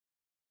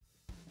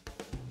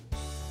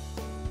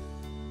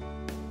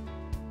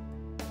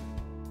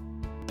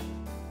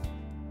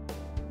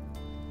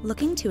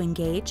Looking to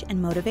engage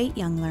and motivate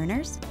young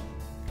learners?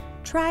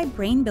 Try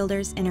Brain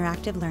Builders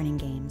Interactive Learning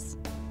Games.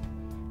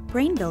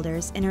 Brain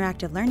Builders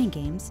Interactive Learning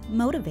Games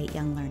motivate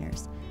young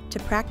learners to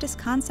practice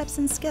concepts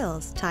and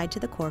skills tied to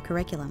the core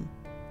curriculum.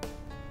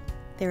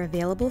 They're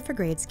available for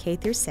grades K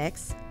through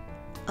 6,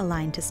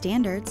 aligned to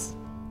standards,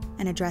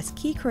 and address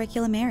key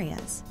curriculum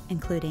areas,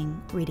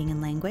 including reading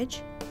and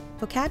language,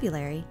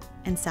 vocabulary,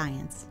 and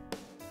science.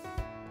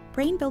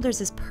 Brain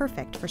Builders is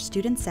perfect for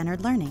student-centered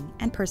learning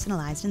and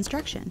personalized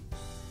instruction.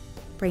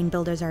 Brain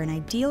Builders are an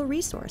ideal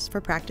resource for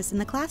practice in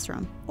the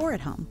classroom or at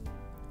home.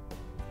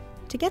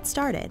 To get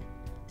started,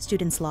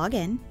 students log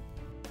in,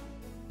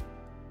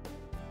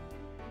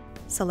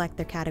 select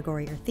their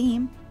category or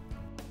theme,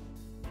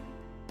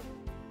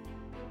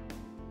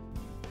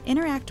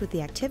 interact with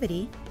the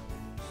activity,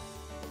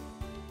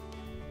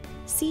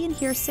 see and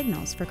hear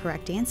signals for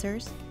correct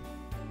answers,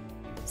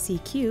 see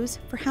cues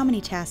for how many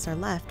tasks are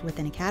left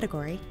within a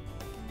category,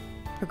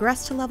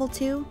 progress to level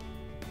 2,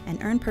 and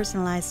earn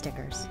personalized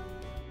stickers.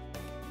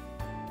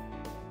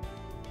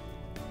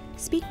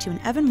 Speak to an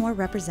Evan-Moor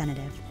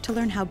representative to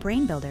learn how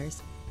Brain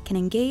Builders can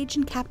engage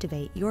and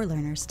captivate your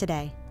learners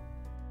today.